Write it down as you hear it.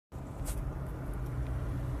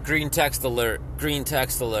Green text alert. Green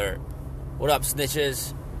text alert. What up,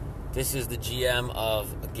 snitches? This is the GM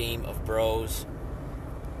of A Game of Bros.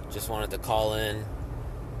 Just wanted to call in,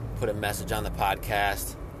 put a message on the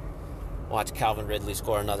podcast, watch Calvin Ridley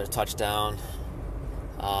score another touchdown.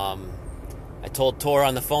 I told Tor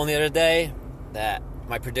on the phone the other day that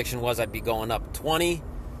my prediction was I'd be going up 20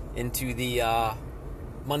 into the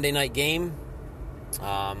Monday night game.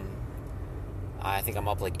 I think I'm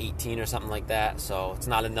up like 18 or something like that, so it's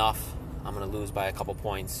not enough. I'm going to lose by a couple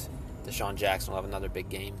points. Deshaun Jackson will have another big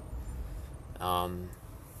game.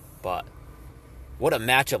 But what a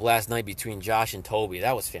matchup last night between Josh and Toby.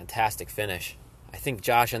 That was a fantastic finish. I think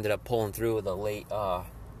Josh ended up pulling through with a late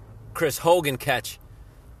Chris Hogan catch.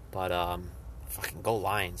 But fucking go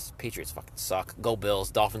Lions. Patriots fucking suck. Go Bills.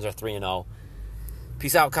 Dolphins are 3-0.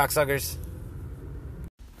 Peace out, cocksuckers.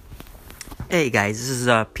 Hey guys, this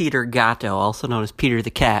is Peter Gatto, also known as Peter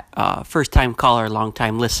the Cat, first-time caller,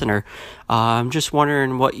 long-time listener. I'm just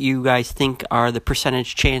wondering what you guys think are the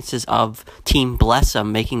percentage chances of Team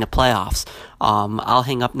Bless'em making the playoffs. I'll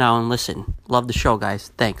hang up now and listen. Love the show,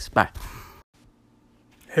 guys. Thanks. Bye.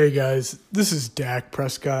 Hey guys, this is Dak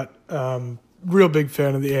Prescott. Real big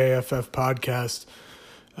fan of the AFF podcast.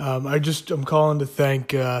 I'm calling to thank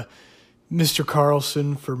Mr.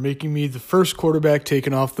 Carlson for making me the first quarterback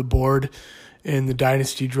taken off the board in the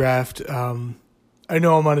Dynasty draft. I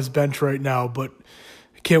know I'm on his bench right now, but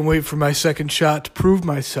I can't wait for my second shot to prove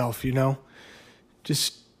myself, you know?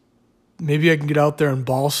 Just maybe I can get out there and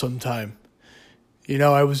ball sometime. You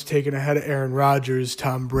know, I was taken ahead of Aaron Rodgers,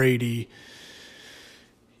 Tom Brady,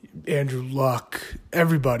 Andrew Luck,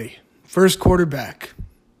 everybody. First quarterback.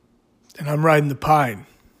 And I'm riding the pine.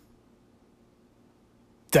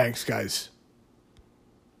 Thanks, guys.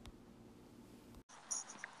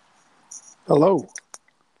 Hello.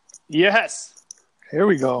 Yes. Here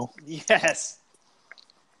we go. Yes.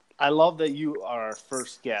 I love that you are our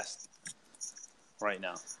first guest right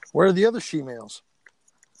now. Where are the other she-males?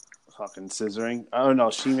 Fucking scissoring. Oh,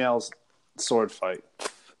 no. She-male's sword fight.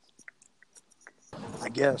 I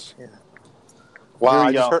guess, yeah. Wow,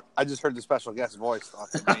 I just heard the special guest voice. Oh,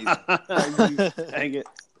 that's amazing. Dang it.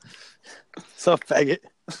 So, faggot.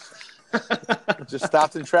 Just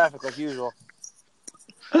stopped in traffic like usual.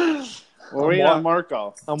 We're waiting on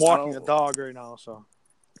Marco. I'm walking a dog right now, so.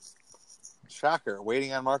 Shocker,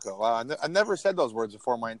 waiting on Marco. Wow, I never said those words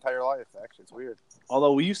before in my entire life, actually. It's weird.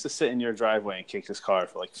 Although we used to sit in your driveway and kick his car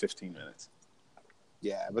for like 15 minutes.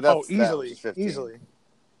 Yeah, but that's easily.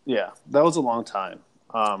 Yeah, that was a long time.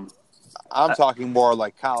 I'm talking more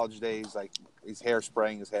like college days, like he's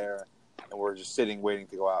hairspraying his hair, and we're just sitting waiting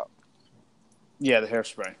to go out. Yeah, the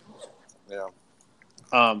hairspray. Yeah.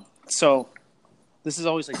 So this is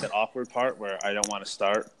always like that awkward part where I don't want to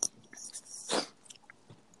start.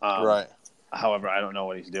 Right. However, I don't know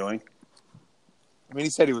what he's doing. I mean, he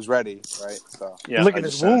said he was ready, right? So yeah, licking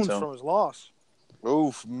his wounds from his loss.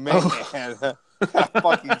 Oof, man.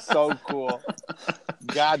 Fucking so cool.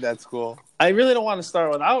 God, that's cool. I really don't want to start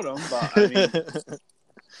without him, but I mean,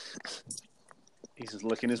 he's just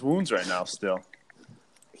licking his wounds right now still.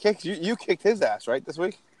 You kicked his ass, right, this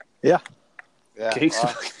week? Yeah. Yeah.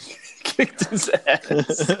 Kicked his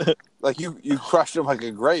ass. Like you crushed him like a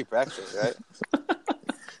grape, actually, right?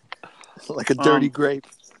 Like a dirty grape.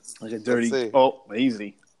 Like a dirty. Oh,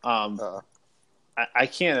 easy. I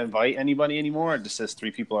can't invite anybody anymore. It just says 3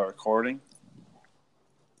 people are recording.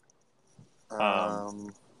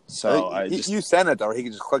 So you send it though, or he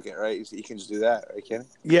can just click it, right? You can just do that, right, Kenny?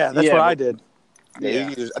 Yeah, that's what I did. Yeah.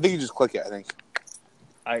 I think you just click it. I think.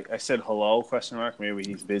 I said hello ? Maybe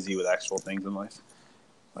he's busy with actual things in life.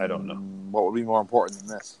 I don't know. What would be more important than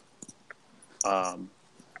this?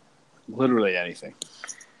 Literally anything.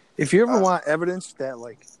 If you ever want evidence that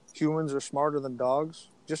like humans are smarter than dogs,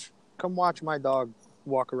 just come watch my dog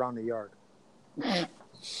walk around the yard.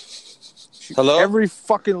 Hello? Every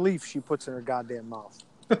fucking leaf she puts in her goddamn mouth.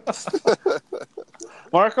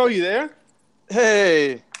 Marco, you there?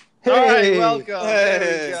 Hey. All right, welcome. Hey.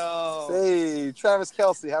 There we go. Hey, Travis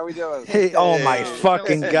Kelce, how we doing? Hey, oh my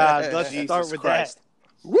fucking God. Let's Jesus start with Christ.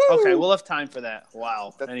 that. Woo! Okay, we'll have time for that.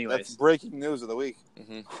 Wow. Anyways. That's breaking news of the week.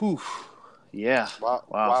 Whew. Yeah. Wow.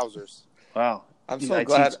 Wowzers. Wow. I'm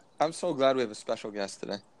so glad we have a special guest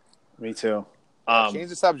today. Me too. Change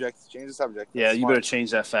the subject. Yeah, That's you smart. better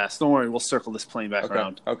change that fast. Don't worry, we'll circle this plane back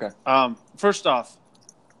around. Okay. First off,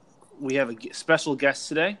 we have a special guest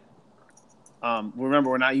today. Remember,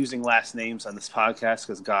 we're not using last names on this podcast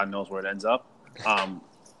because God knows where it ends up.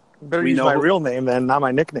 Better use my real name then, not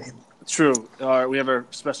my nickname. True. We have our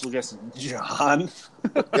special guest, John.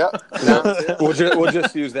 Yep. We'll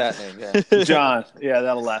just use that name. Yeah. John. Yeah,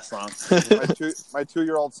 that'll last long. My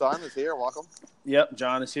 2-year-old son is here. Welcome. Yep,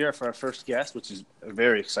 John is here for our first guest, which is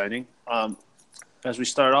very exciting. As we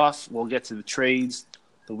start off, we'll get to the trades,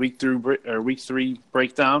 the week 3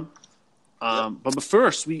 breakdown. But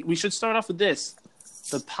first, we should start off with this.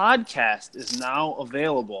 The podcast is now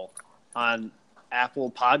available on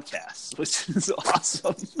Apple Podcasts, which is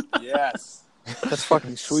awesome. Yes. That's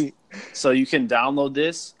fucking sweet. So you can download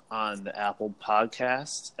this on the Apple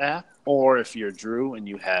Podcasts app, or if you're Drew and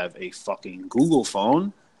you have a fucking Google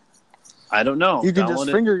phone, I don't know. You can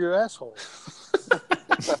just finger your asshole.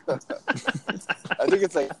 I think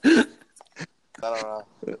it's like, I don't know.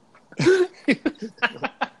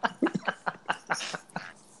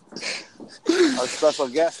 Our special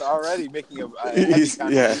guest already making a heavy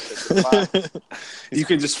contribution. Wow. You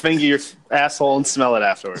can just finger your asshole and smell it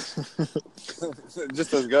afterwards.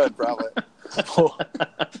 Just as good, probably.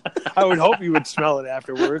 I would hope you would smell it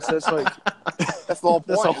afterwards. That's the whole point.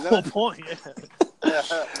 That's the whole point. Yeah.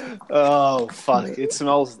 Oh, fuck. It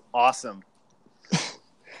smells awesome.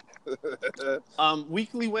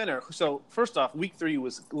 Weekly winner. So, first off, week 3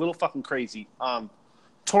 was a little fucking crazy.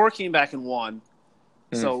 Tor came back and won.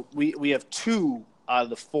 So, we have 2 out of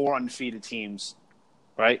the 4 undefeated teams,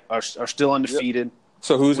 right, are still undefeated. Yep.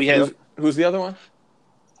 So, who's the other one?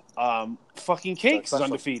 Fucking Cakes is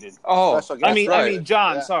undefeated. Oh, I mean,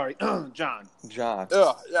 John. Yeah. Sorry, John.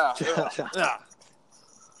 Yeah.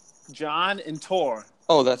 John and Tor.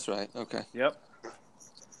 Oh, that's right. Okay. Yep.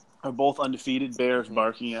 Are both undefeated. Bears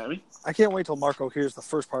barking at me. I can't wait till Marco hears the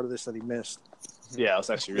first part of this that he missed. Yeah, it was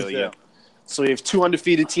actually really good. So we have 2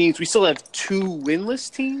 undefeated teams. We still have 2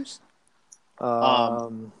 winless teams.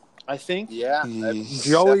 I think. Yeah.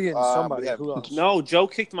 Joey and somebody. Who else? No, Joe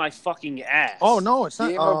kicked my fucking ass. Oh no, it's not.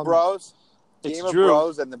 Game of Bros. It's Game of Drew.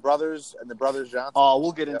 Bros and the brothers Johnson. Oh,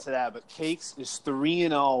 we'll get into that. But Cakes is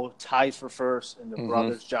 3-0, tied for first, and the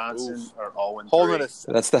brothers Johnson are 0-3. Holding us.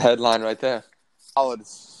 That's the headline right there.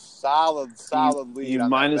 Solid lead. You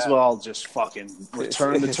might as well just fucking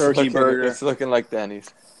return the turkey burger. It's looking like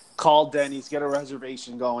Denny's. Call Denny's, get a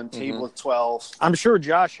reservation going, table of 12. I'm sure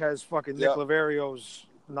Josh has fucking Nick Lavario's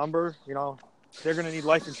number. You know, they're going to need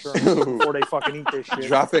life insurance before they fucking eat this shit.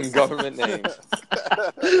 Dropping government names.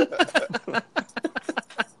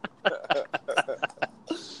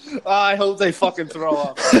 I hope they fucking throw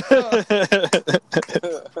up.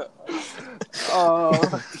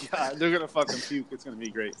 Oh, God, they're going to fucking puke. It's going to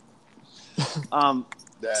be great. It's going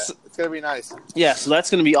to be nice. Yeah, so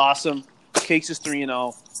that's going to be awesome. Cakes is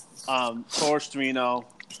 3-0. Tor's 3-0.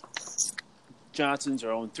 Johnson's are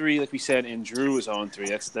 0-3, like we said, and Drew is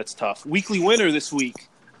 0-3. That's tough. Weekly winner this week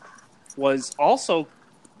was also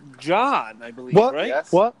John, I believe, right?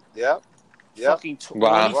 Yes. What? Yep. Fucking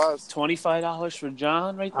 $25 for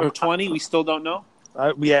John, right? Or 20? We still don't know.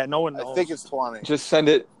 Yeah, no one knows. I think it's 20. Just send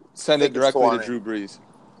it directly to Drew Brees.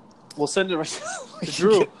 We'll send it right to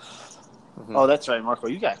Drew. Oh, that's right, Marco.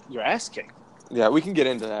 You got your ass kicked. Yeah, we can get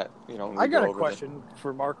into that. You know, I got a question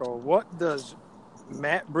for Marco. What does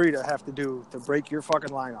Matt Breida have to do to break your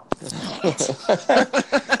fucking lineup?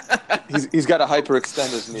 he's got to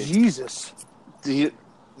hyperextend his knee. Jesus.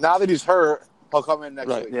 Now that he's hurt, he'll come in next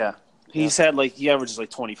week. Yeah. He averages like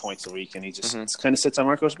 20 points a week, and he just kind of sits on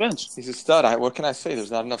Marco's bench. He's a stud. What can I say?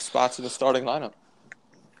 There's not enough spots in the starting lineup.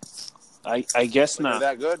 I guess not.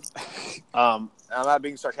 That good? I'm not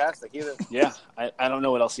being sarcastic either. Yeah, I don't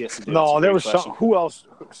know what else he has to do. No, there was who else?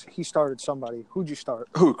 He started somebody. Who'd you start?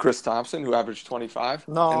 Who? Chris Thompson, who averaged 25.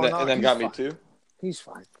 No, and then got fine. Me too. He's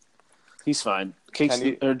fine. He's fine.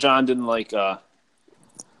 John didn't like. I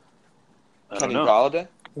Kenny don't know. Golladay.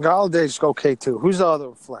 Galladay's okay too. Who's the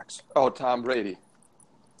other flex? Oh, Tom Brady.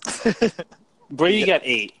 Brady got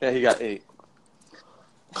 8. Yeah, he got 8.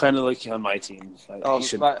 Kind of like on my team.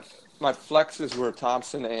 My flexes were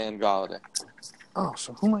Thompson and Golladay. Oh,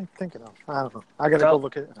 so who am I thinking of? I don't know. I got to go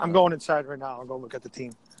look at it. I'm going inside right now. I'll go look at the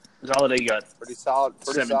team. Galladay got pretty solid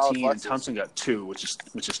 17, and Thompson got 2, which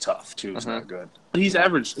is tough. 2 is not good. But he's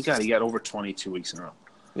averaged. God, he got over 22 weeks in a row.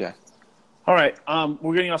 Yeah. All right,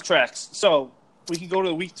 we're getting off tracks. So we can go to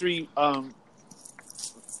the week 3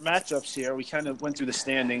 matchups here. We kind of went through the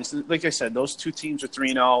standings. Like I said, those 2 teams are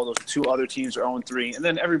 3-0. Those 2 other teams are 0-3, and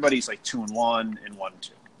then everybody's like 2-1 and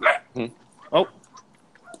 1-2. Oh,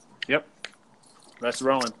 yep. That's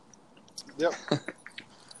rolling. Yep.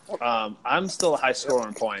 I'm still a high scorer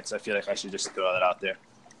in points. I feel like I should just throw that out there.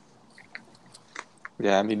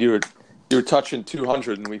 Yeah, I mean you were touching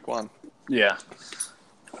 200 in week 1. Yeah.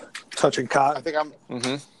 Touching cotton. I think I'm.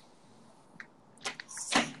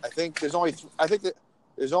 I think there's only. I think that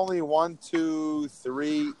There's only 1, 2,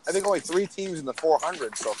 3. I think only 3 teams in the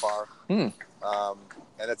 400 so far. And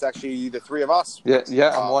it's actually the 3 of us.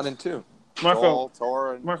 Yeah. I'm 1 and 2. Marco, Joel,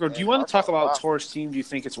 Tor, and, Marco, do you and want to talk Marco. about Wow. Tor's team? Do you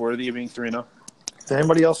think it's worthy of being 3-0? Did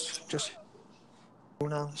anybody else just who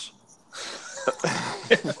knows?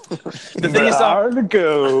 The thing is, Hard to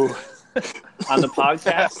go. on the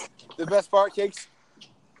podcast, The best part, Cakes?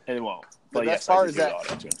 it won't. The But best yes, part I is did do that-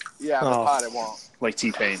 auto-tune. Yeah, on the Oh. pod it won't. Like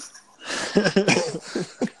T-Pain.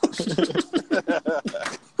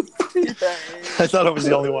 I thought I was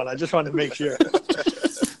the only one. I just wanted to make sure.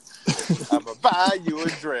 I'm going to buy you a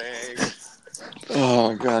drink. Oh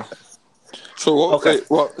my god. So what? Okay. Wait,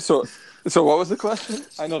 what? So what was the question?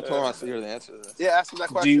 I know Tor wants to hear the answer to this. Yeah, ask him that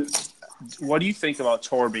Do you, question. what do you think about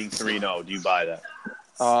Tor being 3-0? Do you buy that?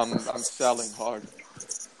 I'm selling hard.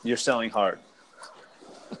 You're selling hard.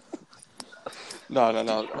 No.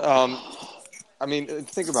 I mean,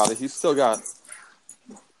 think about it. He's still got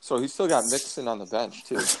Mixon on the bench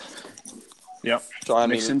too. Yep. So I mean,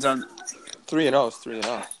 Mixon's on. 3-0 is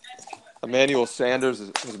 3-0. Emmanuel Sanders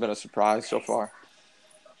has been a surprise so far.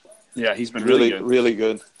 Yeah, he's been really Really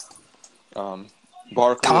good. good.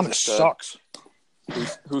 Barkley. Thomas sucks.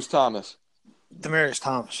 Who's Thomas? Demaryius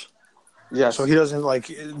Thomas. Yes. So he doesn't like.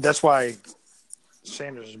 That's why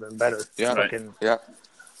Sanders has been better. Yeah. Right. Fucking- Yeah.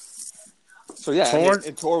 So yeah, Tor-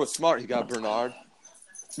 and Tor was smart. He got Bernard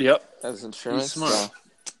Yep. as insurance. He's smart. So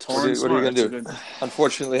Tor what are you smart. gonna That's do? a good-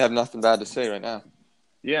 unfortunately, I have nothing bad to say right now.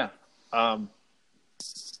 Yeah.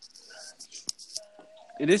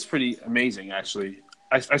 It is pretty amazing, actually.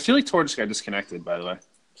 I feel like Tor just got disconnected, by the way.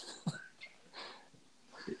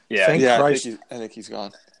 Yeah. Thank Yeah, Christ. I think he's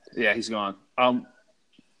gone. Yeah, he's gone. I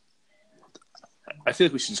feel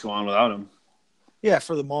like we should just go on without him. Yeah,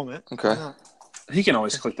 for the moment. Okay. He can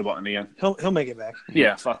always click the button again. He'll make it back.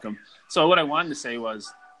 Yeah, fuck him. So what I wanted to say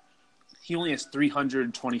was he only has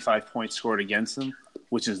 325 points scored against him,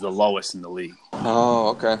 which is the lowest in the league. Oh,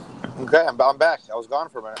 okay. Okay, I'm back. I was gone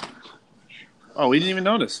for a minute. Oh, we didn't even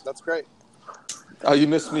notice. That's great. Oh, you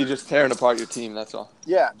missed me just tearing apart your team. That's all.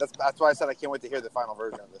 Yeah, that's why I said I can't wait to hear the final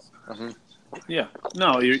version of this. Yeah.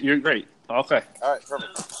 No, you're great. Okay. All right,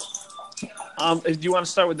 perfect. Do you want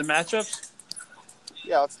to start with the matchups?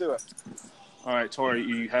 Yeah, let's do it. All right, Tori,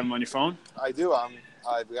 you have them on your phone? I do.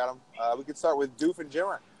 We got them. We could start with Doof and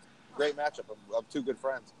Jimmer. Great matchup of 2 good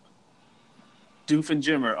friends. Doof and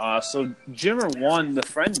Jimmer. So Jimmer won the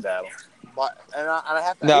friend battle. But I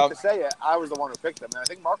have to, Now- hate to say it, I was the one who picked them. And I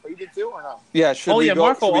think Marco, you did too, or no? Yeah. Should we go,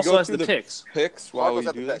 Marco should we also go has through the picks. Picks while Marco's we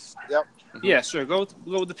at do the this. picks. Yep. Yeah, sure. Go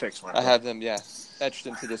with the picks, Marco. I have them. Yeah, etched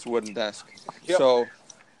into this wooden desk. Yep. So,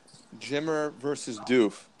 Jimmer versus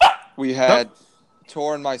Doof. We had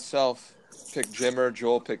Tor and myself pick Jimmer.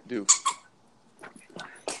 Joel picked Doof.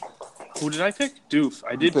 Who did I pick? Doof.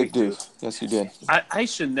 I did pick Doof. Yes, you did. I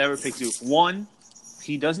should never pick Doof. One,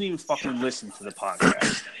 he doesn't even fucking listen to the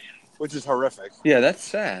podcast. Which is horrific. Yeah, that's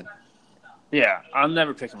sad. Yeah, I'll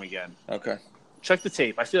never pick him again. Okay. Check the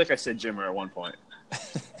tape. I feel like I said Jimmer at one point.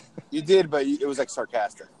 You did, but it was like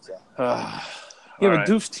sarcastic. So. Yeah, All but right.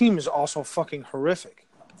 Doof's team is also fucking horrific.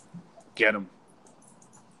 Get him.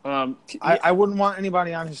 I wouldn't want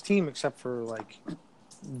anybody on his team except for like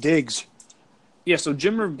Diggs. Yeah, so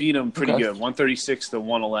Jimmer beat him pretty Okay. good, 136 to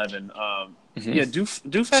 111. Mhm. Yeah,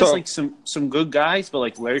 Doof has So- like some good guys, but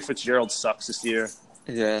like Larry Fitzgerald sucks this year.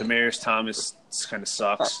 Yeah. Demaryius Thomas kind of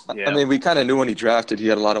sucks. Yeah, I mean, we kind of knew when he drafted he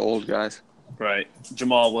had a lot of old guys. right.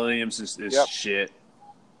 Jamal Williams is Yep. shit.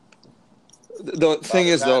 The thing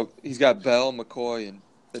is, that. though, he's got Bell, McCoy, and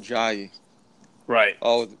Ajayi, Right.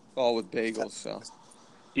 all with bagels. So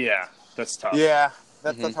Yeah, that's tough. Yeah,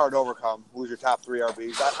 that's hard to overcome. Lose your top 3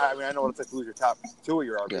 RBs. I mean, I know what it's like to lose your top 2 of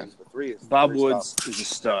your RBs, Yeah. but 3 is Bob pretty Woods tough. is a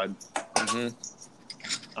stud. Mhm.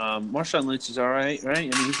 Marshawn Lynch is all right? I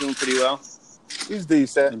mean, he's doing pretty well. He's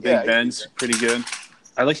decent. And Yeah, Big Ben's pretty good.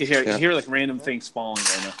 I like to hear Yeah. hear like random things falling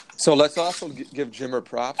right now. So let's also give Jimmer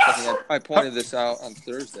props. I think I pointed this out on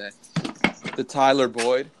Thursday. The Tyler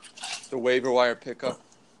Boyd, the waiver wire pickup,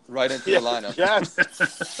 right into the lineup. Yes.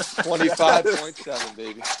 25.7,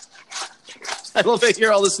 baby. I love to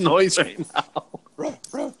hear all this noise right now.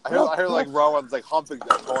 I hear like Rowan's like humping the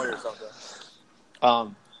toy or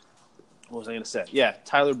something. What was I going to say? Yeah,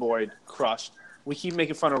 Tyler Boyd crushed. We keep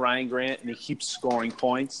making fun of Ryan Grant, and he keeps scoring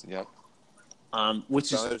points. Yep.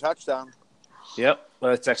 Which is Another touchdown. Yep.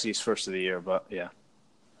 Well, that's actually his first of the year, but yeah.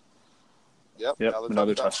 Yep. Yep.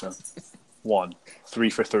 Another touchdown. 1, 3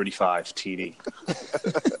 for 35 TD.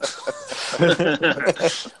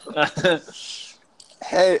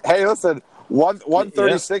 Hey, listen.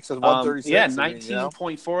 136 is 136. Yeah, I mean, you know?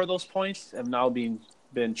 19.4 of those points have now been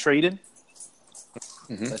traded.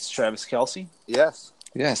 Mhm. That's Travis Kelce. Yes.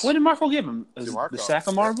 Yes. What did Marco give him? DeMarco. The sack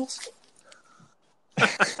of marbles? Do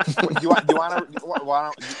you want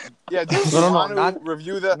to? Yeah. Do you want to not-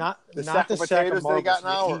 review the Not sack the of sack potatoes of that he got marbles.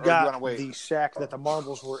 now, He or do you want to got wait? the sack that the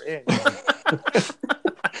marbles were in.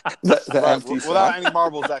 The Right, empty without sack. any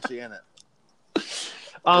marbles actually in it.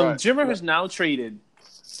 Right. Jimmer has now traded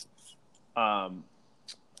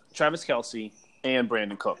Travis Kelce and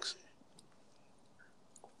Brandon Cooks.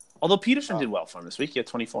 Although Peterson did well for him this week. He had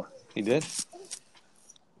 24. He did.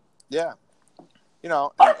 Yeah.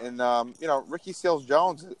 Ricky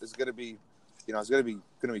Seals-Jones is going to be, is going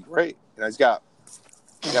to be great. He's got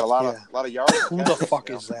a lot of yards. Who the fuck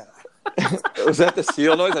is that? Was that the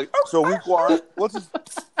seal noise? Like, So week one, let's just.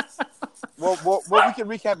 Well, we can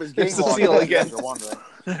recap his game It's the log seal if you again. guys are wondering.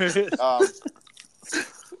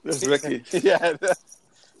 there's Ricky. Yeah,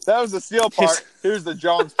 that was the seal part. Here's the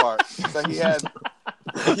Jones part. So he had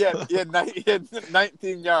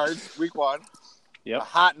 19 yards week one. Yep. A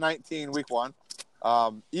hot 19 week one.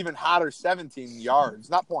 Even hotter 17 yards,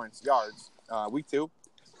 not points, yards. Week two.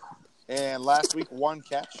 And last week, 1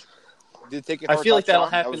 catch. Did take it. I feel like that'll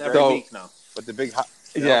touchdown. happen That was every great. week now. But the big hot.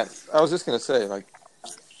 Yeah, I was just gonna say, like,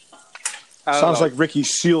 I don't Sounds know. like Ricky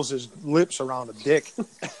seals his lips around a dick.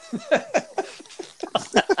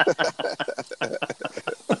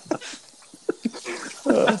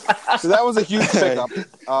 So that was a huge pickup.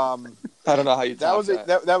 I don't know how you. That top was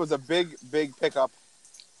that was a big pickup.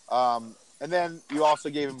 And then you also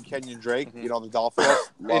gave him Kenyon Drake, the Dolphins.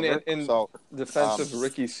 In So defense of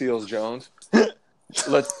Ricky Seals-Jones.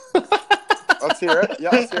 Let's let's hear it. Yeah,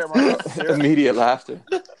 let's hear it, Marco. Let's hear it. immediate laughter.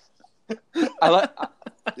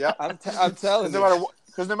 Yeah. I'm telling you.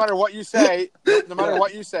 Because no matter what you say, we're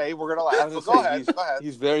gonna laugh. I was So gonna go say, ahead. Go ahead.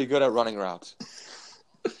 He's very good at running routes.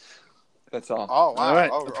 That's all. Oh, wow. All right.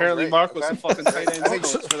 Oh, Apparently, great. Mark was Okay. the fucking tight end I think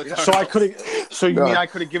coach for the Cardinals. So I could have. So you No. mean I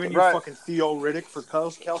could have given you Right. fucking Theo Riddick for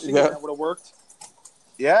Kelsey? Yeah. That would have worked.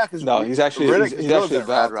 Yeah, because No, he's actually he's really actually a good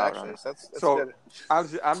bad routes, route runner. actually. That's So good.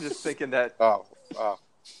 I'm just thinking that Oh.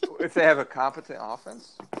 if they have a competent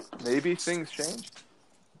offense, maybe things change.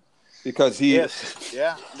 Because Yes.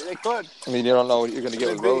 Yeah, they could. I mean, you don't know what you're going to get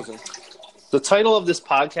with Could be. Rosen. The title of this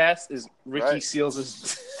podcast is Ricky Right. Seals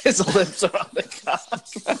his lips around the cock.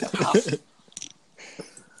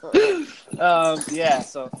 Yeah,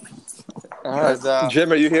 so All right,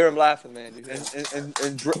 Jimmer, you hear him laughing, man. You hear him.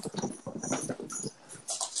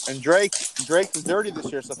 And Drake is dirty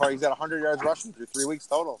this year so far. He's got 100 yards rushing through 3 weeks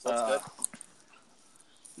total. So that's good.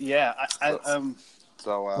 yeah,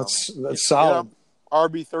 So That's solid.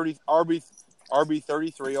 RB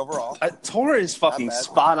 33 overall. Tora is fucking Not bad.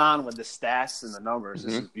 spot on with the stats and the numbers.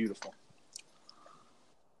 This is beautiful.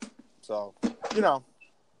 So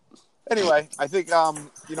Anyway, I think I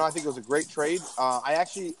think it was a great trade. I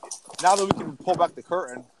actually, now that we can pull back the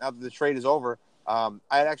curtain, now that the trade is over, I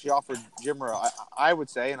had actually offered Jimmer, I would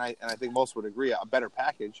say, and I think most would agree, a better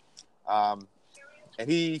package. And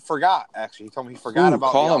he forgot. Actually, he told me he forgot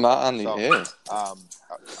about. Call the him out offer. on the air.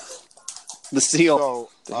 The seal.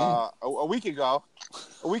 So a week ago,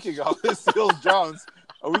 Seals Jones.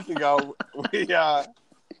 A week ago,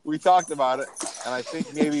 we talked about it, and I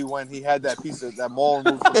think maybe when he had that piece of that mole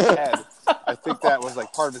removed from his head, I think that was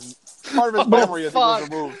like part of his memory. I think was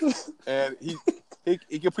removed, and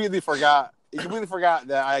he completely forgot. He completely forgot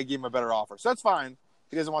that I gave him a better offer. So that's fine.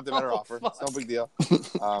 He doesn't want the better offer. Fuck. It's no big deal.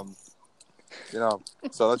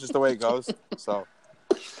 So that's just the way it goes. So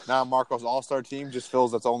now Marco's all-star team just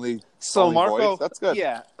fills its only. So only Marco, void. That's good.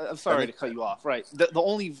 Yeah, I'm sorry to cut you off. Right, the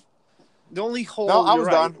only hole No, I you're was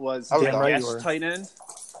right, done. was I was the done. guest You were. tight end.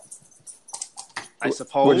 I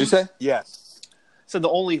suppose. What'd you say? Yes. So the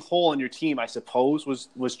only hole in your team, I suppose,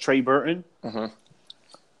 was Trey Burton,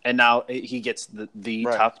 and now he gets the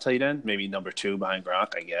Right. top tight end, maybe number 2 behind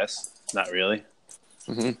Gronk. I guess not really.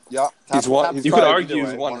 Yeah. He's top You probably- could argue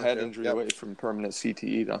he's one or head two. injury Yep. away from permanent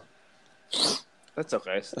CTE, though. That's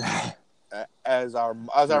okay. As our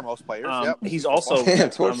most players. Yep. He's also. Yeah, I'm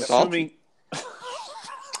Torch is awesome. assuming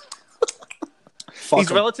Fuck he's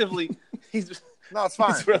him. relatively. No, it's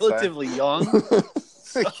fine. He's relatively young,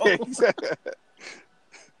 It's fine.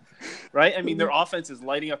 right? I mean, their offense is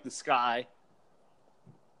lighting up the sky.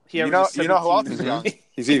 You know who else is 17. young?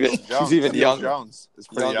 He's even Seals younger. Jones is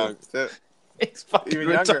pretty Younger. young too. It's fucking Even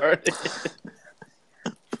younger. retarded.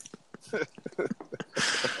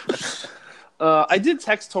 I did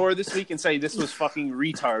text Tor this week and say this was fucking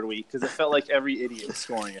retard week because it felt like every idiot was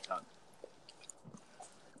scoring a ton.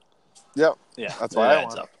 Yep. Yeah, That's it why I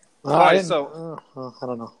adds won. up. I right, didn't- so- I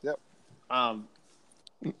don't know.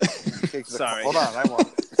 Sorry. Hold on, I won.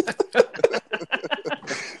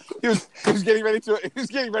 he was getting ready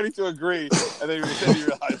to agree, and then he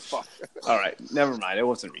realized, fuck. All right, never mind. It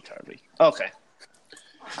wasn't retard week. Okay.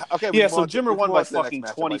 Okay. Yeah, move so on to- Jimmer move won on by to the next fucking matchup,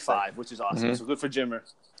 I 25, which is awesome. Mhm. So good for Jimmer.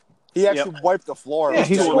 He actually wiped the floor. Yeah, with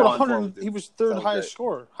he He's Jay scored one. 100. Dude. He was third That was highest great.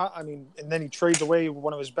 scorer. I mean, and then he trades away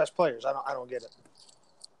one of his best players. I don't get it.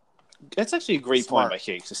 That's actually a great Smart. point by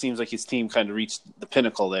Cakes. It seems like his team kind of reached the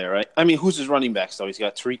pinnacle there, right? I mean, who's his running backs, though? He's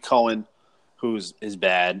got Tariq Cohen, who's is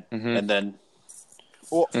bad, Mhm. and then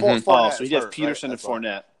Well, Mhm. Fournette so is you have hurt, Peterson right? and That's why.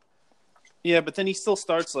 Fournette. Yeah, but then he still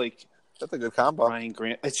starts like That's a good combo. Ryan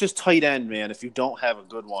Grant. It's just tight end, man. If you don't have a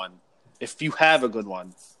good one,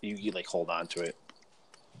 you like hold on to it.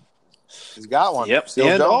 He's got one. Yep. Seal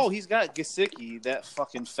And Jones. he's got Gesicki, that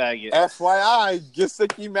fucking faggot. FYI,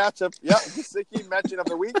 Gesicki matchup. Yep, Gesicki matchup of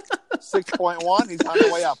the week. 6.1. He's on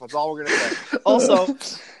the way up. That's all we're gonna say. Also,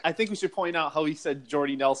 I think we should point out how he said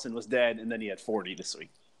Jordy Nelson was dead, and then he had 40 this week.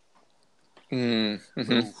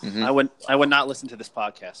 Mm-hmm. I would not listen to this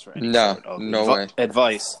podcast for any No, sort of no way.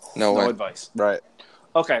 advice. No way. advice. Right.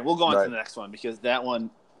 Okay, we'll go on Right. to the next one because that one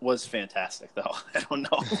was fantastic, though. I don't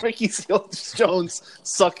know. Ricky Seals-Jones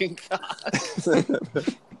sucking cock.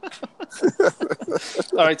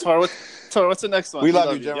 All right, Tara, what's the next one? We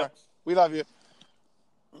love you, Jimmer. Yep. We love you.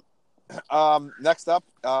 Next up,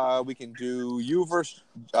 we can do you versus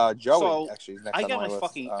Joey. So, actually, next I on got my list.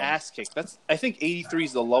 fucking ass kicked. I think 83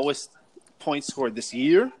 is the lowest point scored this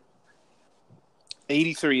year.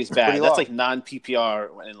 83 is bad. pretty That's low. like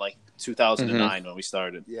non-PPR in like 2009 when we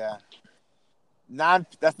started. Yeah.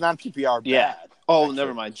 That's non PPR. Yeah. Bad. Oh, actually.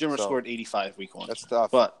 never mind. Jimmer So, scored 85 week one. That's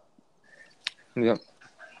tough. But Yep.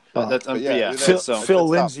 that's but yeah, yeah. dude, Phil, that's So Phil tough.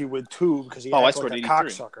 Lindsay with 2 because he Oh, I acted scored like a 83.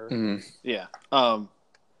 cocksucker. Mm-hmm. yeah.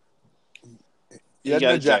 You had got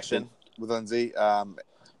an ejected. ejection with Lindsay.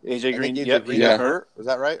 AJ Green. AJ Yep. Green Yeah. got hurt. Was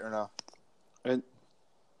that right or no? And-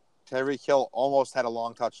 Tyreek Hill almost had a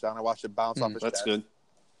long touchdown. I watched it bounce off his That's chest. good.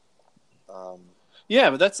 Um, Yeah,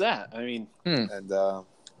 but that's that. I mean, and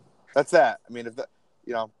that's that. I mean, if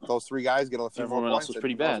those three guys get a few everyone more else points, was then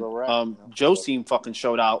pretty who knows bad. where we're at, Joe's So, team fucking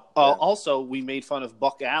showed out. Yeah. Also, we made fun of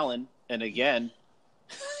Buck Allen, and again,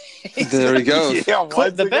 There he goes. Yeah,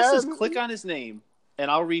 once the best is again. click on his name, and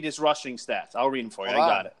I'll read his rushing stats. I'll read them for you. Hold I on.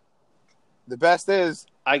 got it. The best is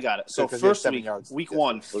I got it. So Because he had first 7 week, yards. week Yes,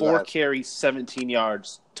 one, so go 4 ahead. carries, 17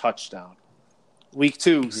 yards, touchdown. Week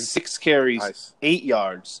 2, 6 carries, Nice. 8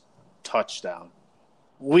 yards, touchdown.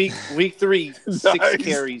 Week 3, 6 Nice.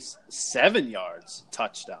 carries, 7 yards,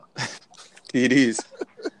 touchdown. TDs.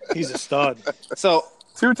 He's a stud. So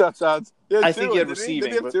 2 touchdowns. Yeah, I think he had Did receiving, Did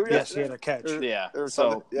he have but- 2 Yes, he yesterday? had a catch. yeah, There was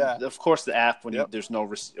so something- yeah. of course the app when Yep. there's no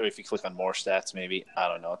or if you click on more stats, maybe I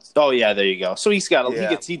don't know. Oh yeah, there you go. So he's got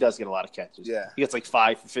Yeah. he does get a lot of catches. Yeah. He gets like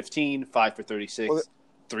 5 for 15, 5 for 36, Well,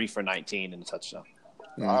 3 for 19, and a touchdown.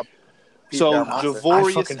 PPR So monster. I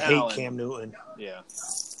Javorius fucking hate Allen, Cam Newton. yeah,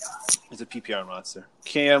 he's a PPR monster.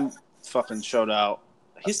 Cam fucking showed out.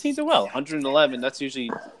 His team did well, 111. That's usually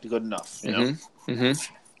good enough, you know. Mm-hmm.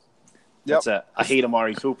 That's it. I hate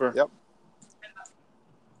Amari Cooper. Yep.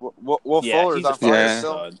 Will Yeah, Fuller's he's on a fire Yeah.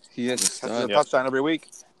 still. stud. He is a Catches a stud. Yeah. touchdown every week.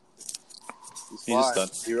 He's a flying. stud.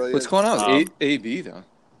 He really What's is. going on with Um, AB though?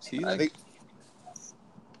 Is he I like, think that's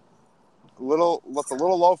a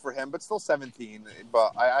little low for him, but still 17.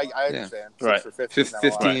 But I understand. Right. 6 for 50 is not a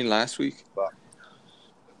lot. 15 last week?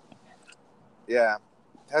 Yeah,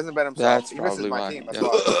 hasn't been himself. That's He misses probably my why. team. That's Yeah.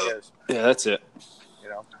 all he cares. Yeah, that's it. You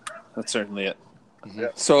know. That's certainly it.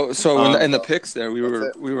 So in the so picks there, we that's were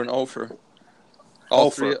it. we were an 0 for. 0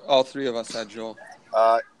 for. All three of us had Joel.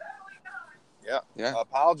 Yeah. Yeah.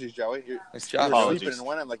 Apologies, Joey. You're Nice you're job. Apologies. sleeping and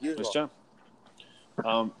winning like usual. Nice job.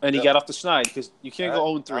 And he Yeah. got off the schneid because you can't go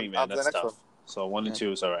All 0-3, right, on man. to the That's next tough. one. So 1 and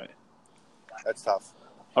 2 is all right. That's tough.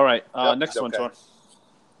 All right, Yep, next one, okay. Tor.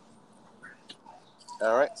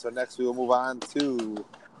 All right. So next we will move on to.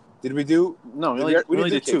 Did we do? No, we did only, we only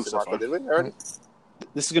did did 2 Cakes and so Marco, far. did we? Already?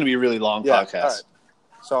 This is going to be a really long Yeah. podcast. All right.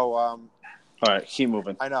 So All right, keep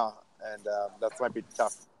moving. I know, and that might be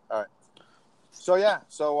tough. All right. So yeah,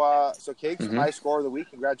 so Cakes, Mhm. high score of the week.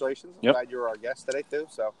 Congratulations! I'm Yep. glad you were our guest today too.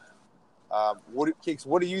 So, Cakes,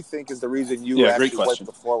 what do you think is the reason you Yeah, actually great wiped question.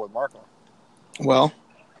 the floor with Marco? Well,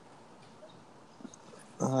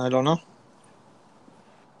 I don't know.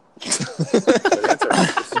 Good answer.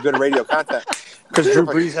 This is good radio content. Because Drew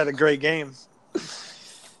Brees had a great game.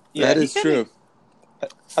 That he is kinda- true.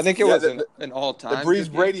 I think it Yeah, was the- an all-time. The Brees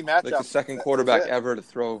good game. Brady matchup, Like the second that's quarterback it. ever to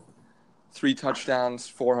throw 3 touchdowns,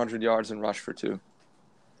 400 yards, and rush for 2.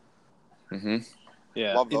 Mm-hmm.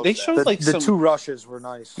 Yeah, Love those they stats. showed like the some. 2 rushes were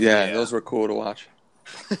nice. Yeah, Yeah. those were cool to watch,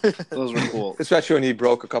 Those were cool. especially when he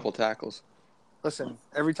broke a couple tackles. Listen,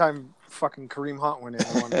 every time fucking Kareem Hunt went in,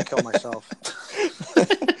 I wanted to kill myself.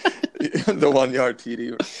 The 1-yard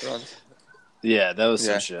TD runs. Yeah, that was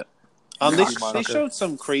Yeah. some shit. They showed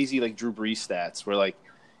some crazy like Drew Brees stats where like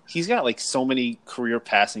he's got like so many career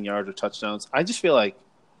passing yards or touchdowns. I just feel like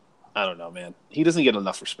I don't know, man. He doesn't get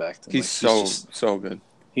enough respect. He's so good.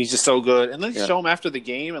 He's just so good. And then show him after the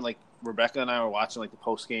game, and like Rebecca and I were watching like the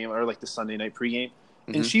post game or like the Sunday night pregame,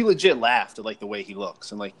 and she legit laughed at like the way he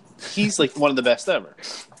looks, and like he's like one of the best ever.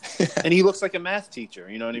 And he looks like a math teacher.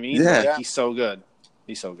 You know what I mean? Yeah. Like, he's so good.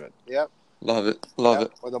 He's so good. Yep. Love it.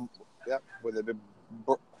 With the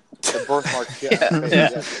birthmark.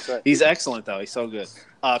 That's right. He's excellent though. He's so good.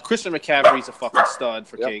 Christian McCaffrey's a fucking stud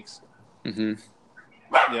for Cakes. Mm-hmm.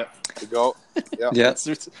 Yep. To go. Yep. Yeah.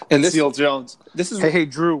 And this Seal Jones. This is Hey,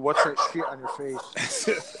 Drew, what's that shit on your face?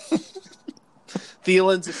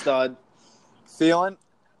 Thielen's a stud. Thielen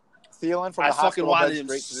from the I fucking hospital wanted bed him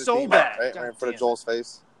straight to the so team, bad. right? God Right in front damn of Joel's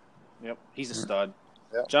face. Yep. He's a stud.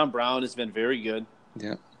 Yep. John Brown has been very good.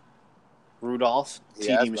 Yeah. Rudolph, He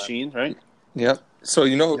has TD been. machine, right? Yep. So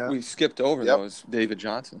you know Yep. we skipped over though is David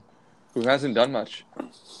Johnson, who hasn't done much,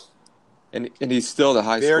 and he's still the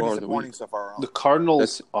high Very scorer of the disappointing week. so far around. The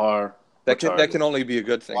Cardinals are That retarded. can only be a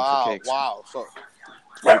good thing for Wow, Cakes. wow. So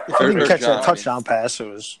Or- If he didn't or catch John, that touchdown pass, it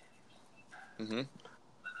was. Mhm.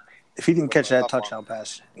 If he didn't catch that Tough one. touchdown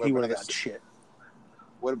pass, Would've he been would have another got shit.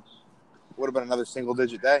 would have been another single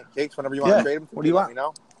digit day. Cakes, whenever you want Yeah. to trade him, What do you let want? me know.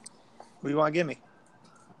 What do you want to give me?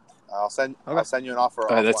 I'll send you an offer.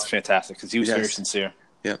 that's offline. fantastic because he was Yes. very sincere.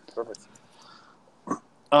 Perfect.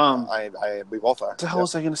 We both are. What the hell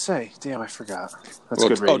was I going to say? Damn, I forgot. That's Well,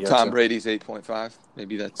 good radio. Tom too. Brady's 8.5.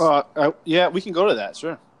 Maybe that's. Yeah, we can go to that.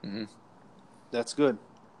 Sure. Mhm. That's good.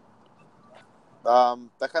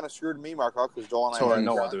 That kind of screwed me, Marco, because Joel and I. So had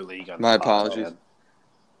no John. other league. On My the pod, apologies. man.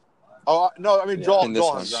 Oh no, I mean Joel. in this Joel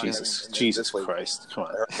one, has John. Jesus, in Jesus this league. Christ! Come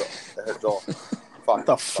on. I heard Joel. Fuck. What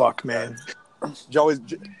the fuck, man? Joey's.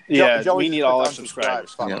 Yeah, Joey's we need just all our unsubscribed.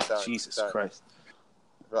 subscribers. Fuck, Yeah. sorry. Jesus Sorry. Christ!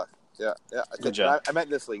 Yeah. Good job. I meant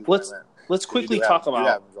this league. Let's quickly talk You have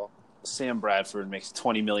about him, Joel. Sam Bradford makes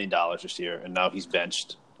 $20 million this year, and now he's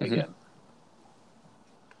benched again.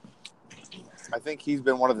 I think he's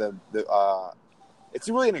been one of the it's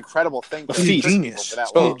really an incredible thing. A to feat. treat people Genius. for that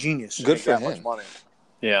He's long. a genius. Good Make for that him. much money.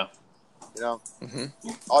 Yeah, You know, Mhm.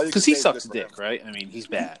 all you because can he say is sucks good for dick, him. right? I mean, he's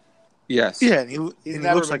bad. Yes. Yeah, and he He's and he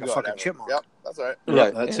never looks been like a good, fucking ever. chipmunk. Yep, that's right.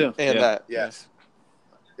 Right. that too. And Yeah. that. Yes.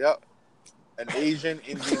 Yep. An Asian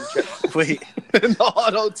Indian chip. Wait, the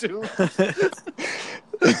auto tune.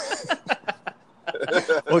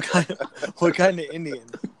 what kind of Indian?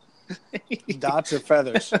 Dots or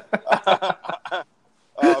feathers?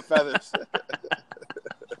 Feathers.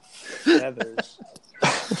 Feathers.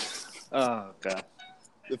 Oh god.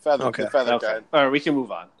 The feather. Okay. The feather Okay. kind. All right, we can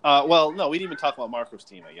move on. Well, no, we didn't even talk about Marco's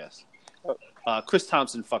team, I guess. Chris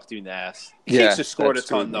Thompson fucked you in the ass. Yeah, Cakes just scored a that's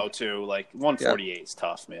ton, true. though, too. Like, 148 is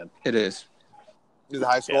tough, man. It is. He's the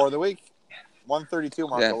high scorer of the week. 132,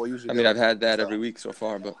 Marco. Yeah. We'll usually I do mean, it. I've had that every week so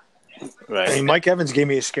far, but I Right. mean, Mike Evans gave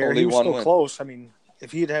me a scare. Only He was one so win. close. I mean,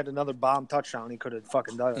 if he had had another bomb touchdown, he could have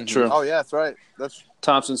fucking done it. True. Oh yeah, that's right. That's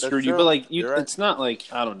Thompson That's screwed you, true. but, like, You're right. it's not like,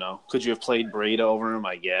 I don't know. Could you have played Breda over him,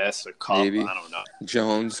 I guess, or Cup? Maybe. I don't know.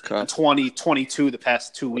 Jones, Cup, 20, 22 the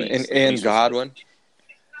past 2 weeks. and Godwin.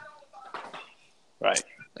 Right.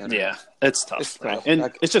 I don't know. Yeah, it's tough. It's right? tough.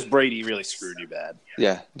 And it's just Brady really screwed you bad.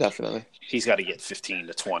 Yeah, definitely. He's got to get 15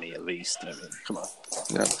 to 20 at least. I mean, come on.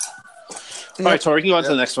 Yeah. All right, Tori, you can go on to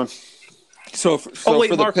the next one. So for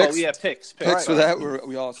Wait, the Marco. picks, Yeah, picks. picks for that,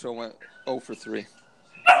 we also went 0 for 3.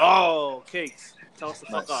 Oh, Cakes. Tell us the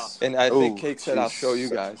fuck off. And I think Ooh, Cake said, I'll jeez. show you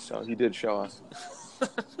guys. So he did show us.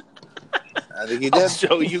 I think he I'll did.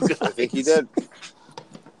 show you guys. I think he did.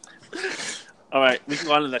 All right, we can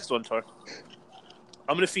go on to the next one, Tor.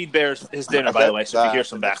 I'm going to feed Bears his dinner, by the way, so if you hear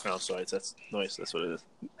some background noise, that's what it is.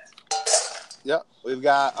 Yep. We've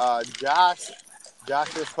got Josh.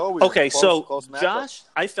 Josh is Kobe. Okay, so Close matchup. Josh,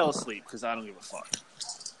 I fell asleep because I don't give a fuck.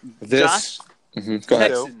 This. Josh Go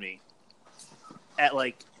ahead. texted me at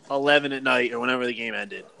like 11 at night or whenever the game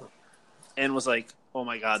ended and was like, oh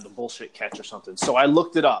my God, the bullshit catch or something. So I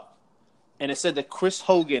looked it up and it said that Chris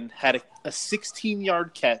Hogan had a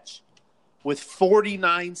 16-yard catch with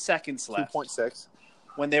 49 seconds left 2.6.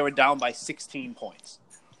 when they were down by 16 points.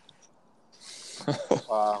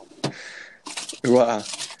 Wow. Wow. That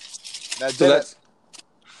So did that's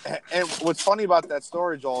it. And what's funny about that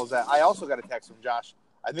story, Joel, is that I also got a text from Josh,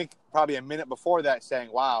 I think probably a minute before that,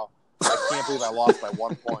 saying, wow, I can't believe I lost by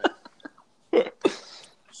 1 point.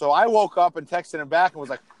 So I woke up and texted him back and was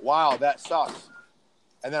like, wow, that sucks.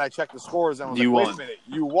 And then I checked the scores and was You like, won. wait a minute,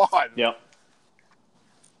 you won. Yep.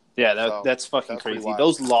 Yeah, So, that's fucking that's pretty crazy. wild.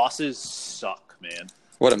 Those losses suck, man.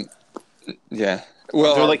 what a. Yeah. They're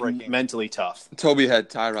Well, like heartbreaking. mentally tough. Toby had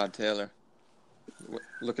Tyrod Taylor.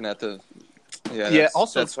 looking at the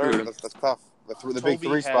also that's screwed him. That's tough. The Toby big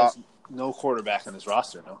three has spot. no quarterback on his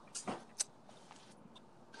roster, no.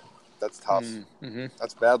 That's tough. Mm-hmm.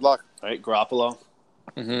 That's bad luck. Right, Garoppolo.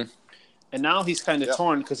 Mm-hmm. And now he's kind of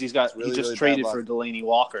torn because he just really traded bad for luck. Delaney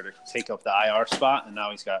Walker to take up the IR spot, and now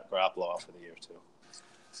he's got Garoppolo out for the year too.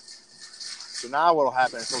 So now what'll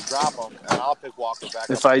happen is he'll drop him, and I'll pick Walker back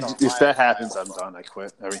up. If that happens, I'm done. I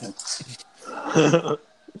quit everything. So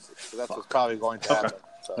that's what's probably going to happen.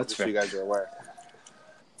 So That's just so fair. you guys are aware.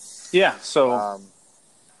 Yeah, so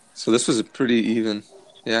So this was a pretty even.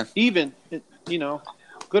 Yeah. even,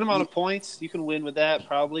 good amount of points. You can win with that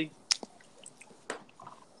probably.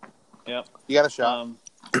 Yep. You got a shot.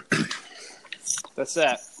 That's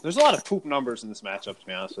that. There's a lot of poop numbers in this matchup, to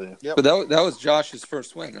be honest with you. Yep. But that was Josh's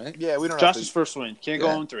first win, right? Yeah, we don't Josh's have first win. Can't go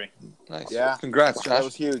Yeah. 0-3. Nice. Yeah. Congrats, to, that Josh.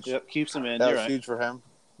 was huge. Yep, keeps him in. That You're was right. huge for him.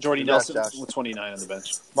 Jordy Congrats, Nelson Josh. with 29 on the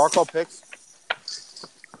bench. Marco picks.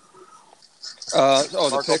 The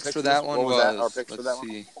Marco picks picked for that this- one what was that? Our picks for let's that one?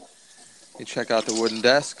 see. Let me check out the wooden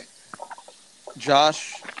desk.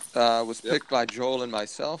 Josh was picked by Joel and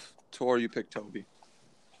myself. Tor, you picked Toby.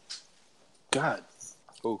 God.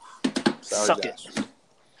 Oof. Sorry, Suck Josh. it.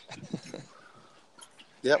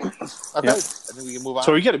 Yep. Okay. Yep. I think we can move on.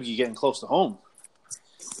 So you got to be getting close to home.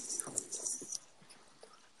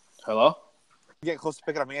 Hello? Getting close to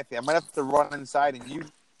picking up Anthony. I might have to run inside and you.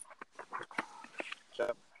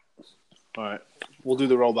 All right. We'll do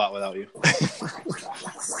the robot without you.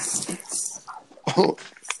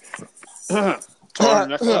 Tor,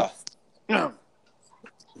 next up.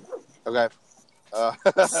 Okay.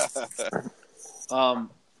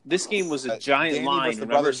 This game was a giant Danny line. versus the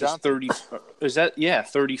Remember, Brothers it was 30. Is that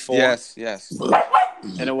 34? Yes.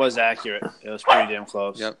 And it was accurate. It was pretty damn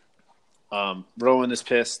close. Yep. Rowan is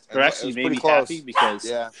pissed. Or It actually was made pretty me close. happy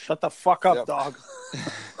because Shut the fuck up, Yep. dog.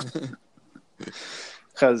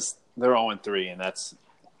 they're 0-3, and that's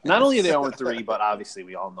not only are they 0-3, but obviously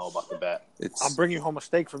we all know about the bet. It's I'm bringing home a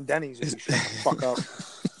steak from Denny's if you shut the fuck up.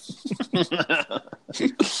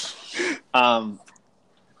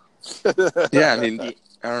 yeah. I mean,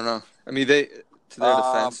 I don't know. I mean, to their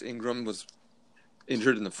defense, Ingram was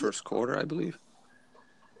injured in the first quarter, I believe.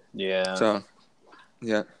 Yeah. So,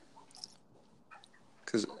 yeah.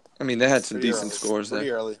 Because I mean, they had some Pretty decent early. scores Pretty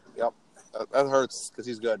there. early. Yep. That hurts because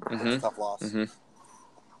he's good. Mhm. It's a tough loss. Mm-hmm.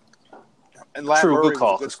 And Lat True, Murray good was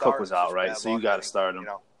call a good because Cook start. was out, right? Bad So you luck, got I to think, start him. You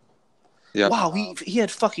know, Yeah. Wow, he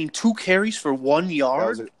had fucking 2 carries for 1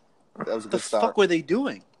 yard. that was a What the good start. fuck were they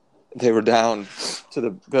doing? They were down to the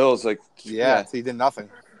Bills, like Yeah, so he did nothing.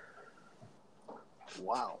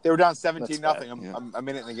 Wow. They were down 17-0 That's a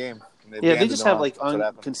minute in the game. And Yeah, they banded just them have off. like That's what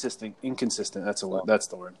happened. inconsistent. That's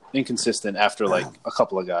the word. Inconsistent after like a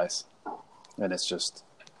couple of guys, and it's just,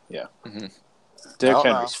 yeah. Mhm. Derrick No,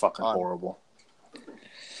 Henry's fucking no. horrible.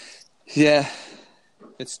 yeah,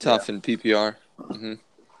 it's tough in PPR. Mm-hmm.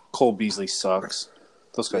 Cole Beasley sucks.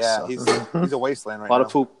 Those guys Yeah, suck. he's a wasteland right A lot now.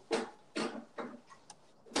 of poop.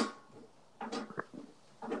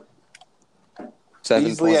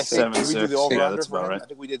 Beasley, I 7.6. think, did we do the 7.6. over Yeah, under that's for about him? right. I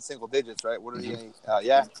think we did single digits, right? What did he?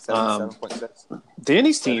 Yeah, 7.6.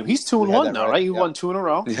 Danny's team, he's 2-1 We had that now, right, right? You yeah. won 2 in a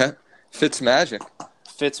row. Yeah, Fitz magic.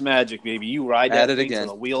 Fitz magic, baby. You ride At that it thing again.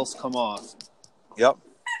 till the wheels come off. Yep.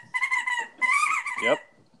 Yep.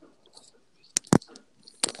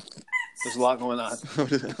 There's a lot going on.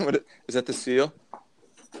 What is that? The seal?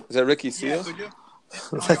 Is that Ricky Seals?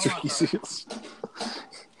 That's Ricky Seals.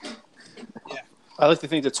 I like to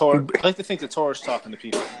think the Tor is talking to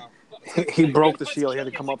people. He broke the seal. He had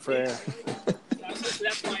to come up for air.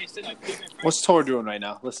 What's Tor doing right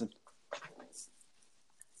now? Listen.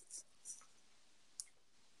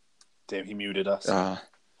 Damn, he muted us.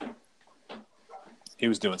 He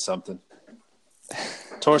was doing something.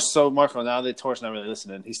 Marco, now that Tor's not really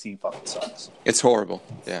listening, his team fucking sucks. It's horrible.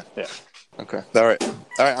 Yeah. Yeah. Okay. All right,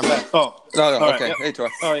 I'm back. Oh. No. All right, Okay. yeah. Hey, Tor.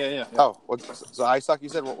 Oh, yeah. Oh, so I suck. You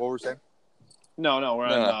said what were we saying? No, we're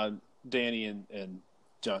No. on Danny and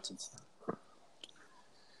Johnson's.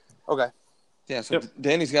 Okay. Yeah. So Yep.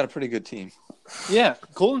 Danny's got a pretty good team. Yeah,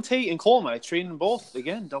 Golden Tate and Coleman. I traded them both.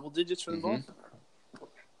 Again, double digits for them both.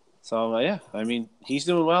 So, yeah, I mean, he's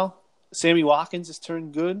doing well. Sammy Watkins has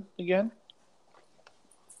turned good again.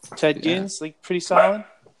 Ted Ginn's, pretty solid.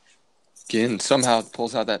 Ginn somehow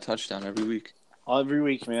pulls out that touchdown every week. Every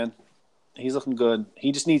week, man. He's looking good.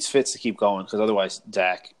 He just needs Fitz to keep going because otherwise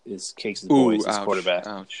Dak is Cakes' boys, his ouch, quarterback.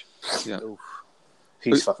 Ouch. Yeah.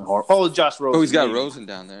 He's fucking horrible. Oh, Josh Rosen. Oh, he's got maybe. Rosen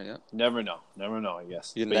down there. Yeah. Never know, I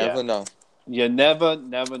guess. You But never know. You never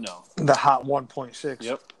know. The hot 1.6.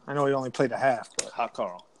 Yep. I know he only played a half, but Hot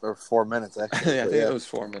Carl. For 4 minutes, actually. Yeah, I think it was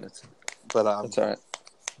 4 minutes. But That's all right.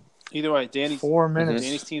 Either way, Danny's 4 minutes.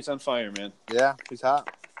 Danny's team's on fire, man. Yeah, he's hot.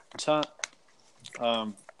 It's hot.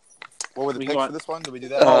 What were the We picks go on- for this one? Did we do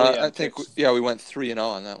that? yeah, I think we went 3-0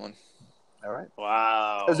 on that one. All right.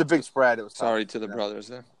 Wow. It was a big spread. It was tough. Sorry to the Yeah. brothers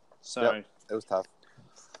there. Sorry. It was tough.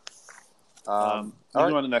 We all can right.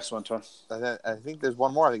 go on to the next one, Tor. I think there's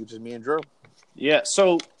one more. I think it's just me and Drew. Yeah.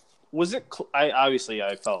 So, was it?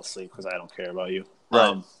 I fell asleep because I don't care about you.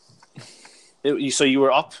 Right. So you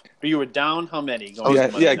were up or you were down? How many? Going Yeah,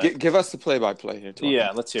 into Monday yeah. night? Give us the play-by-play here. Tom.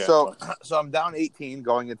 Yeah. Let's hear So, it. so I'm down 18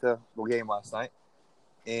 going into the game last night,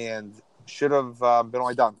 and should have been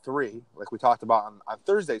only down 3, like we talked about on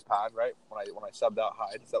Thursday's pod, right? When I subbed out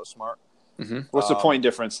Hyde, so that was smart. Mm-hmm. What's the point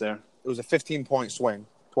difference there? It was a 15-point swing,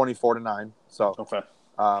 24-9. So, Okay.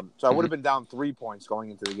 I would have been down 3 points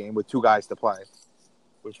going into the game with 2 guys to play,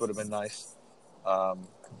 which would have been nice.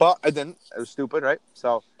 But I didn't. It was stupid, right?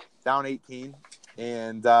 So down 18,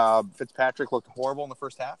 and Fitzpatrick looked horrible in the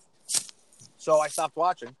first half. So I stopped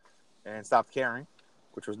watching and stopped caring,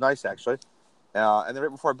 which was nice actually. And then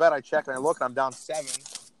right before bed, I check and I look, and I'm down 7,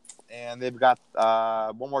 and they've got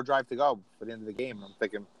one more drive to go for the end of the game. And I'm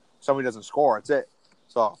thinking, somebody doesn't score, it's it.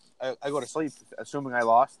 So I go to sleep assuming I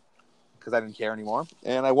lost because I didn't care anymore.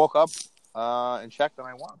 And I woke up and checked, and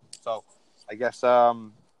I won. So I guess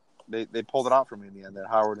they pulled it out for me in the end. That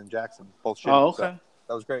Howard and Jackson both shit. Oh, okay. So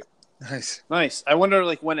that was great. Nice. Nice. I wonder,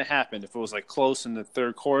 when it happened. If it was close in the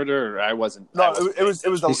third quarter, or I wasn't. No, I wasn't it was.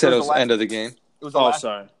 He said it was the last, end of the game. It was the Oh, last.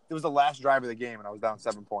 sorry. It was the last drive of the game, and I was down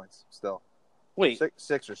 7 points still. Wait.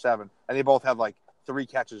 Six or 7, and they both had 3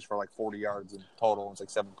 catches for 40 yards in total. And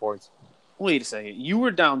it's 7 points. Wait a second. You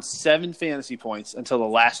were down 7 fantasy points until the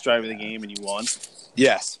last drive of the game, and you won.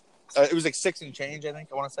 Yes, it was 6 and change. I think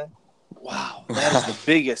I want to say. Wow, that is the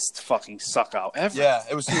biggest fucking suck out ever. Yeah,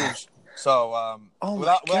 it was huge. So Oh my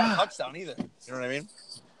without a God. touchdown either. You know what I mean?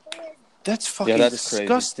 That's fucking that's crazy.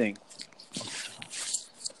 disgusting.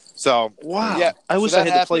 So Wow. yeah. I wish so I that had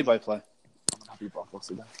the happened. play-by-play.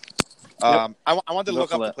 I wanted to Go look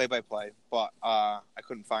for up the that. play-by-play, but I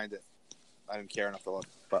couldn't find it. I didn't care enough to look.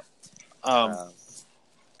 But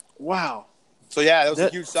Wow. so yeah, that was a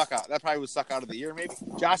That- huge suck out. That probably was suck out of the year, maybe.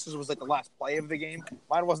 Josh's was the last play of the game.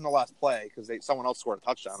 Mine wasn't the last play because someone else scored a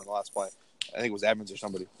touchdown in the last play. I think it was Evans or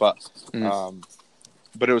somebody. But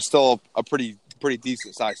but it was still a pretty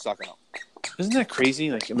decent size suck out. Isn't that crazy?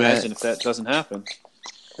 Imagine if that doesn't happen.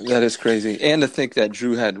 That is crazy. And to think that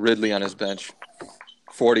Drew had Ridley on his bench,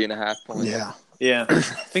 40.5 points. Yeah. Yeah.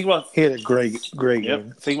 Think about He had a great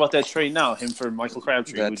game. Think about that trade now. Him for Michael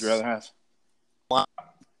Crabtree. Who would you rather have?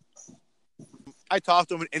 I talked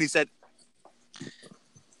to him and he said,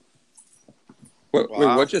 Wait,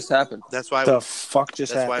 Wow. what just happened? "That's why. The fuck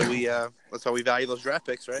just That's happened? why we value those draft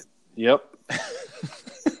picks, right?" Yep.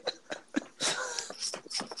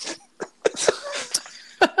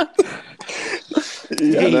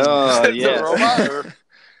 Yeah.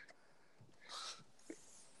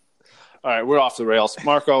 All right, we're off the rails.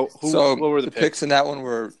 Marco, what were the picks? in that one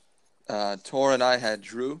were Tor and I had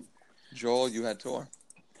Drew. Joel, you had Tor.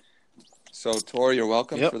 So, Tor, you're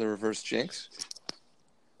welcome Yep. for the reverse jinx.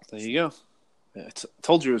 There you go. Yeah,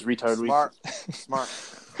 told you it was retard week. Smart.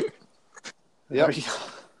 There Yep. you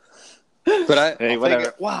go. But I, Hey, I'll whatever.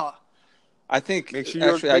 take it. Wow. I think Make sure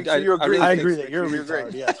you actually, make sure you agree. really I think- agree that you're a You're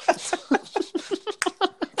retard. great. Yeah.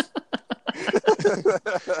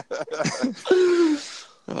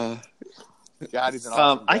 God, he's an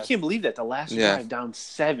awesome I guy. can't believe that the last Yeah. drive down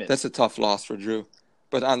 7. That's a tough loss for Drew.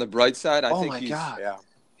 But on the bright side, I oh think my god. Yeah.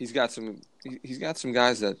 he's got some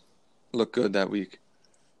guys that look good that week.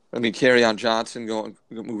 I mean, Kerryon Johnson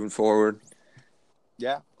moving forward.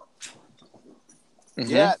 Yeah. Mhm.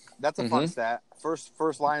 Yeah, that's a fun stat.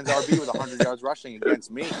 First Lions RB with 100 yards rushing against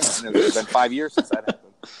me. And it's been 5 years since that happened.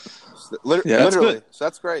 Yeah, that's Literally. good. So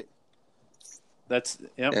that's great. That's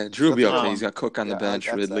yep. Yeah, Drew will be That's okay. a- He's got Cook on the Yeah, bench,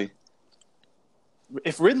 that's Ridley.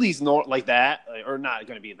 If Ridley's not like that, or not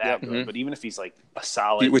going to be that Yep. good, Mhm. but even if he's like a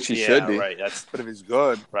solid, Which he should be. Right. That's But if he's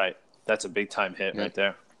good, right. That's a big time hit Yeah. right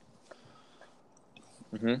there.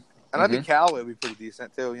 Mm-hmm. and I think Callaway would be pretty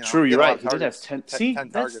decent too. You know, True, Get you're a lot right. of He did have targets. 10. 10 See, 10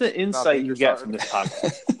 that's targets. the Not insight you dangerous get target. from this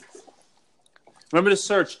podcast. Remember to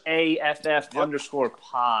search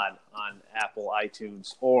AFF_pod on Apple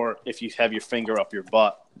iTunes, or if you have your finger up your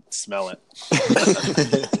butt, smell it.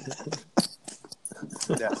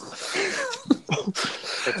 Yes.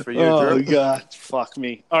 It's for you, Oh Drew. god, fuck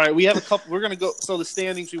me. All right, we have a couple. We're gonna go. So the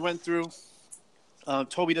standings we went through.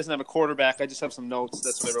 Toby doesn't have a quarterback. I just have some notes.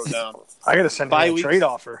 That's what I wrote down. I got to send Bye him a weeks. trade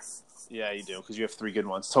offer. Yeah, you do, because you have 3 good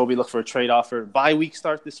ones. Toby, look for a trade offer. Bye week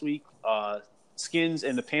start this week. Skins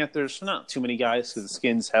and the Panthers. Not too many guys, because the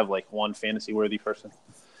Skins have 1 fantasy-worthy person.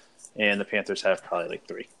 And the Panthers have probably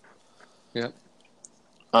 3. Yep.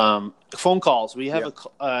 Phone calls. We have Yep.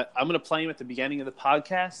 I'm going to play them at the beginning of the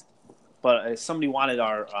podcast, but somebody wanted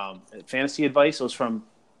our fantasy advice. It was from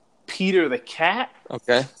Peter the Cat.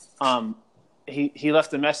 Okay. He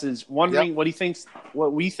left a message wondering what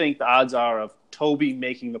we think the odds are of Toby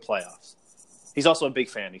making the playoffs. He's also a big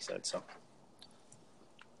fan, he said so.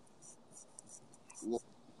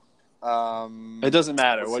 It doesn't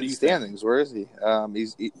matter. What do you standings? think? Where is he?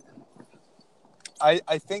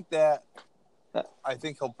 I think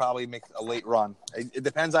he'll probably make a late run. It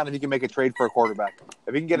depends on if he can make a trade for a quarterback.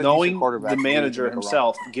 If he can get a Knowing decent quarterback, the he can manager make a run.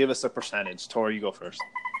 himself, give us a percentage. Tori, you go first.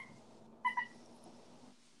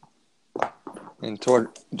 And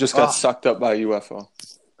Tor just got sucked up by a UFO.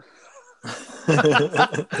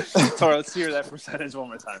 Tori, let's hear that percentage one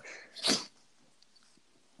more time.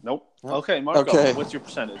 Nope. Okay, Marco, Okay. what's your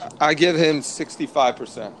percentage? I give him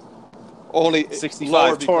 65%. Only 65.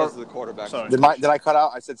 lower Tor- because of the quarterback. Sorry. Did I cut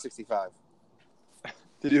out? I said 65.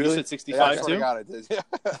 Did you You really? said Yeah, I 65 swear to too? God, I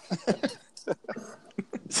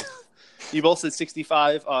did. You both said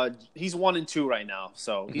 65. He's 1-2 right now,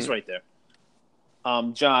 so he's right there.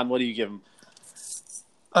 John, what do you give him?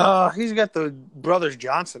 He's got the brothers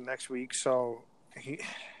Johnson next week, so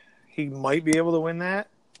he might be able to win that.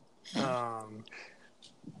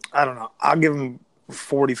 I don't know. I'll give him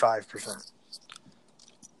 45%.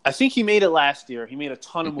 I think he made it last year. He made a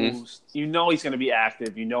ton of moves. You know he's going to be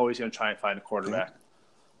active. You know he's going to try and find a quarterback.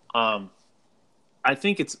 I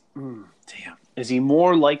think it's damn. Is he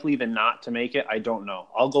more likely than not to make it? I don't know.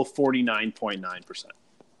 I'll go 49.9%.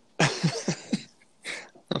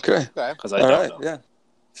 Okay. Because I All don't right. know. Yeah.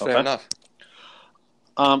 Fair Okay. enough.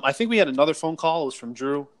 I think we had another phone call. It was from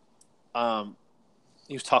Drew.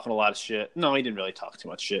 He was talking a lot of shit. No, he didn't really talk too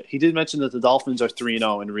much shit. He did mention that the Dolphins are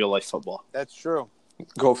 3-0 in real life football. That's true.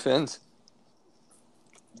 Go Fins.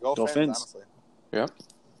 Go Fins. honestly. Yep.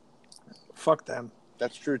 Fuck them.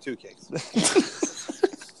 That's true too, Cakes.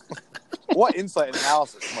 What insight and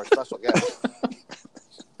analysis from our special guest.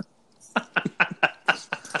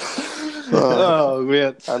 Oh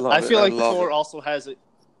man, I love I it. feel like love Tor it. also has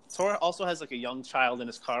like a young child in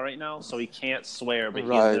his car right now, so he can't swear, but he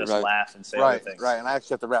Right, can just right. laugh and say other Right, things. right. And I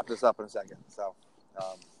actually have to wrap this up in a second. So,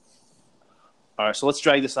 All right, so let's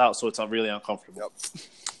drag this out so it's not really uncomfortable. Yep.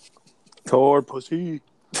 Tor pussy.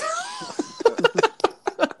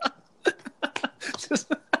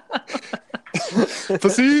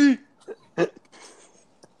 Pussy.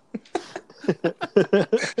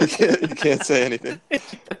 You can't say anything.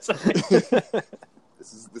 this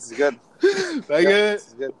is good. Thank you. This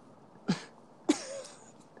is good.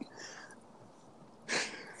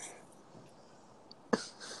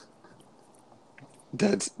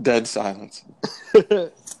 Dead silence.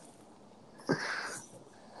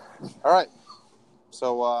 All right.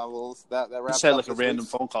 So that wraps Just had up like a this random week.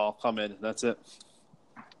 phone call come in. That's it.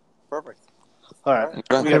 Perfect. All right. Okay. We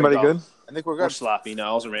gotta Anybody go. good? I think we're We're good. sloppy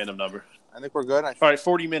now. It was a random number. I think we're good. All right,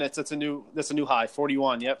 40 minutes. That's a new high.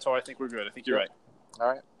 41. Yep. So I think we're good. I think you're right. All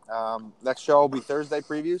right. Next show will be Thursday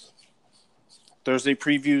previews. Thursday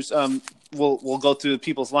previews. We'll go through the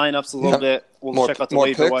people's lineups a little Yep. bit. We'll More- check out the more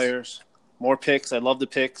waiver picks. wires. More picks. I love the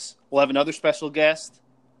picks. We'll have another special guest.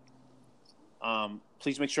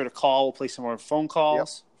 Please make sure to call. We'll play some more phone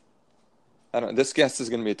calls. This guest is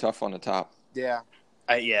going to be a tough one to top. Yeah.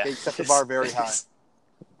 Yeah. They set the bar very high.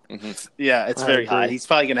 Yeah, it's I very agree. high. He's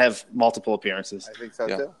probably going to have multiple appearances. I think so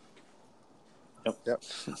Yeah. too. Yep.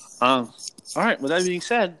 All right. With that being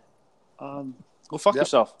said, go fuck Yep.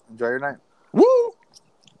 yourself. Enjoy your night. Woo!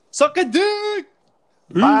 Suck a dick.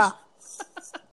 Bye.